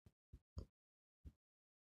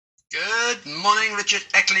Good morning, Richard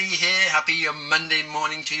Eckley here. Happy Monday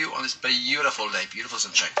morning to you on this beautiful day, beautiful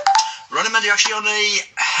sunshine. We're on a Monday, actually on a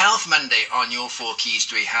Health Monday on your 4 keys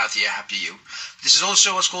to a healthier, happier you. This is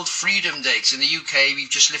also what's called Freedom Day, because in the UK we've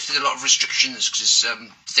just lifted a lot of restrictions because it's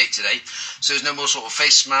the date today. So there's no more sort of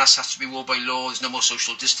face masks, has to be worn by law, there's no more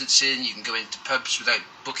social distancing, you can go into pubs without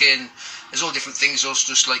booking. There's all different things, also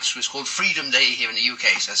just like, so it's called Freedom Day here in the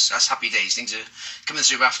UK, so that's happy days. Things are coming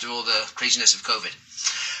through after all the craziness of COVID.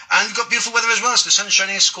 And we've got beautiful weather as well, so the sun's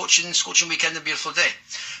shining, a scorching weekend, a beautiful day.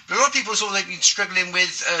 But a lot of people sort of like been struggling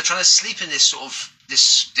with trying to sleep in this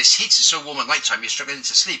heat. It's so warm at night time, you're struggling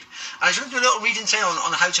to sleep. And I was going to do a little reading today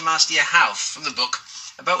on how to master your health from the book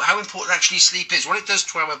about how important actually sleep is, what it does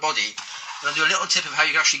to our body. And I'll do a little tip of how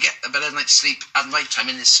you can actually get a better night's sleep at night time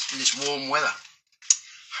in this warm weather.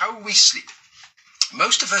 How we sleep.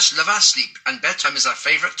 Most of us love our sleep, and bedtime is our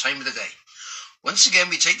favourite time of the day. Once again,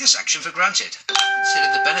 we take this action for granted and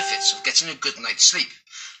consider the benefits of getting a good night's sleep,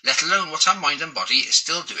 let alone what our mind and body is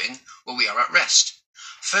still doing while we are at rest.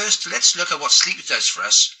 First, let's look at what sleep does for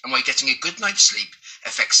us and why getting a good night's sleep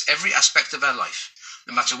affects every aspect of our life,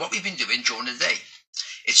 no matter what we've been doing during the day.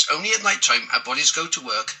 It's only at night time our bodies go to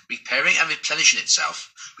work, repairing and replenishing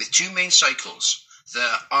itself with two main cycles, the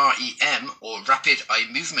REM, or rapid eye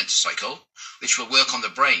movement cycle, which will work on the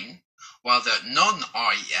brain, while the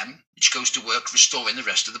non-REM, which goes to work restoring the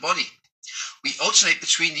rest of the body. We alternate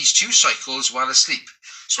between these two cycles while asleep,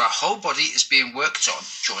 so our whole body is being worked on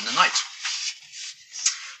during the night.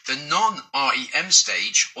 The non-REM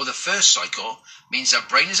stage, or the first cycle, means our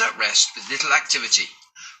brain is at rest with little activity,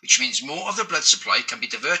 which means more of the blood supply can be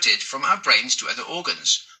diverted from our brains to other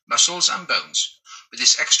organs, muscles and bones. With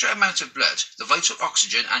this extra amount of blood, the vital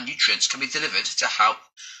oxygen and nutrients can be delivered to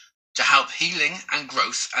help healing and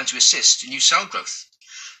growth and to assist in new cell growth.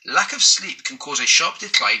 Lack of sleep can cause a sharp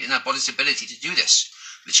decline in our body's ability to do this,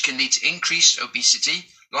 which can lead to increased obesity,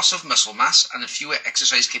 loss of muscle mass, and fewer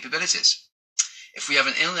exercise capabilities. If we have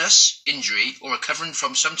an illness, injury, or recovering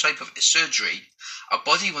from some type of surgery, our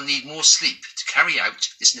body will need more sleep to carry out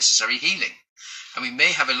this necessary healing, and we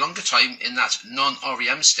may have a longer time in that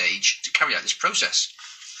non-REM stage to carry out this process.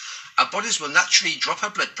 Our bodies will naturally drop our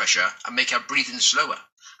blood pressure and make our breathing slower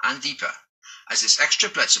and deeper, as this extra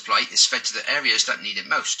blood supply is fed to the areas that need it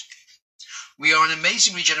most. We are an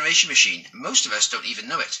amazing regeneration machine, and most of us don't even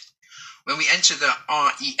know it. When we enter the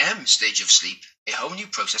REM stage of sleep, a whole new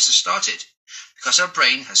process has started, because our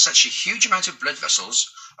brain has such a huge amount of blood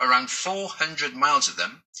vessels, around 400 miles of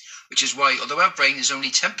them, which is why, although our brain is only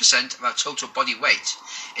 10% of our total body weight,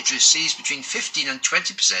 it receives between 15 and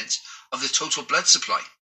 20% of the total blood supply.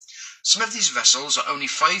 Some of these vessels are only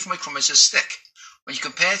 5 micrometers thick. When you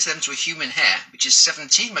compare them to a human hair, which is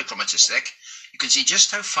 17 micrometers thick, you can see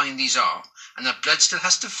just how fine these are, and that blood still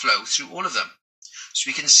has to flow through all of them. So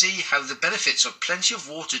we can see how the benefits of plenty of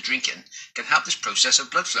water drinking can help this process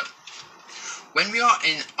of blood flow. When we are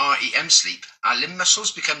in REM sleep, our limb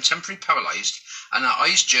muscles become temporarily paralyzed and our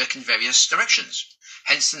eyes jerk in various directions,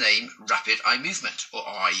 hence the name rapid eye movement, or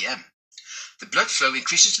REM. The blood flow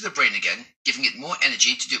increases to the brain again, giving it more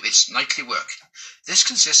energy to do its nightly work. This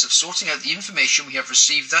consists of sorting out the information we have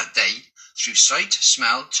received that day through sight,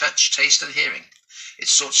 smell, touch, taste and hearing. It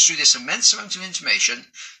sorts through this immense amount of information,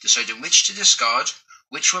 deciding which to discard,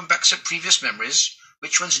 which one backs up previous memories,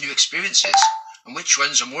 which ones are new experiences, and which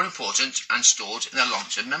ones are more important and stored in a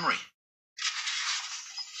long-term memory.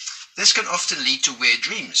 This can often lead to weird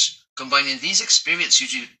dreams, combining these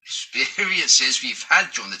experiences we've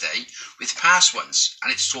had during the day with past ones,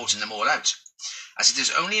 and it's sorting them all out. As it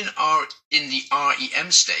is only in the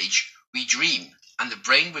REM stage we dream, and the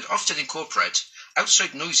brain would often incorporate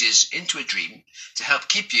outside noises into a dream to help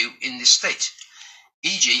keep you in this state.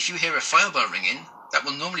 E.g., if you hear a fire bell ringing, that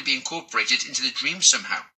will normally be incorporated into the dream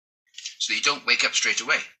somehow, so that you don't wake up straight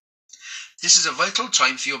away. This is a vital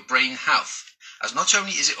time for your brain health, as not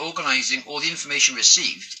only is it organising all the information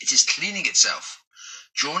received, it is cleaning itself.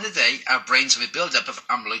 During the day, our brains have a build-up of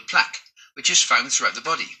amyloid plaque, which is found throughout the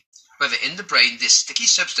body. However, in the brain, this sticky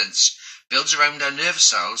substance builds around our nerve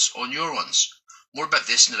cells or neurons. More about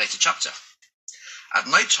this in a later chapter. At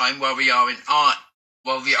night time, while we are in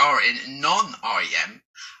non-REM,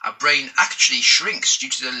 our brain actually shrinks due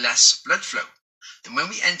to the less blood flow. Then when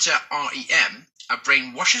we enter REM, our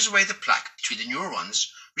brain washes away the plaque between the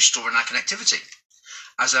neurons, restoring our connectivity.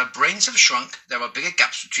 As our brains have shrunk, there are bigger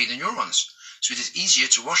gaps between the neurons, so it is easier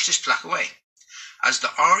to wash this plaque away. As the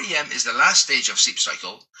REM is the last stage of sleep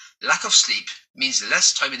cycle, lack of sleep means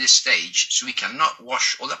less time in this stage, so we cannot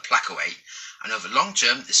wash all the plaque away, and over long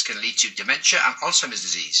term this can lead to dementia and Alzheimer's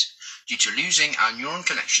disease due to losing our neuron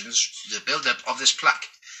connections through the build-up of this plaque,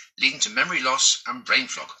 leading to memory loss and brain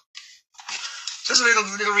fog. So there's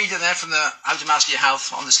a little reader there from the How to Master Your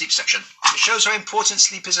Health on the sleep section. It shows how important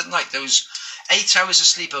sleep is at night. Those 8 hours of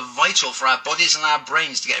sleep are vital for our bodies and our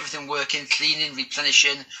brains to get everything working, cleaning,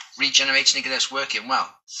 replenishing, regenerating, and get us working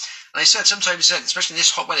well. And I said, sometimes, especially in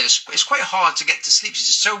this hot weather, it's quite hard to get to sleep. It's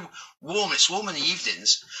just so warm. It's warm in the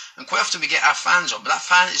evenings. And quite often we get our fans on, but that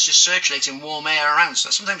fan is just circulating warm air around. So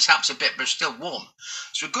that sometimes helps a bit, but it's still warm.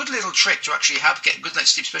 So a good little trick to actually help get a good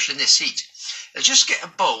night's sleep, especially in this heat, is just get a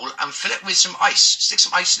bowl and fill it with some ice. Stick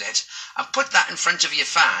some ice in it and put that in front of your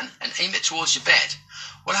fan and aim it towards your bed.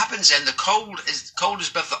 What happens then, the cold is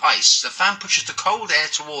above the ice, the fan pushes the cold air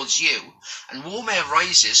towards you, and warm air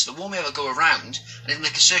rises, the warm air will go around, and it'll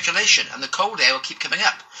make a circulation, and the cold air will keep coming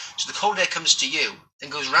up. So the cold air comes to you,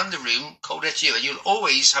 then goes around the room, cold air to you, and you'll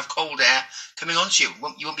always have cold air coming onto you.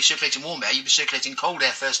 You won't be circulating warm air, you'll be circulating cold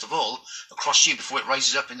air first of all, across you before it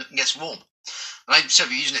rises up and gets warm. And I said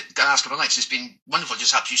we're using it the last couple of nights. It's been wonderful. It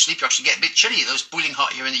just helps you sleep. You actually get a bit chilly. Those boiling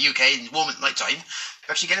hot here in the UK and warm at night time, you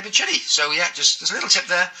actually get a bit chilly. So yeah, just there's a little tip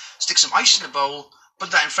there. Stick some ice in a bowl, put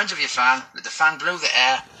that in front of your fan, let the fan blow the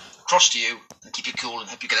air across to you and keep you cool and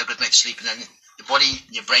help you get a good night's sleep, and then your body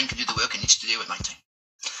and your brain can do the work it needs to do at night time.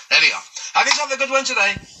 There we go. Have yourself a good one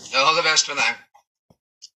today. All the best for now.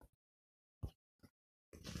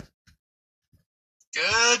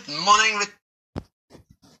 Good morning,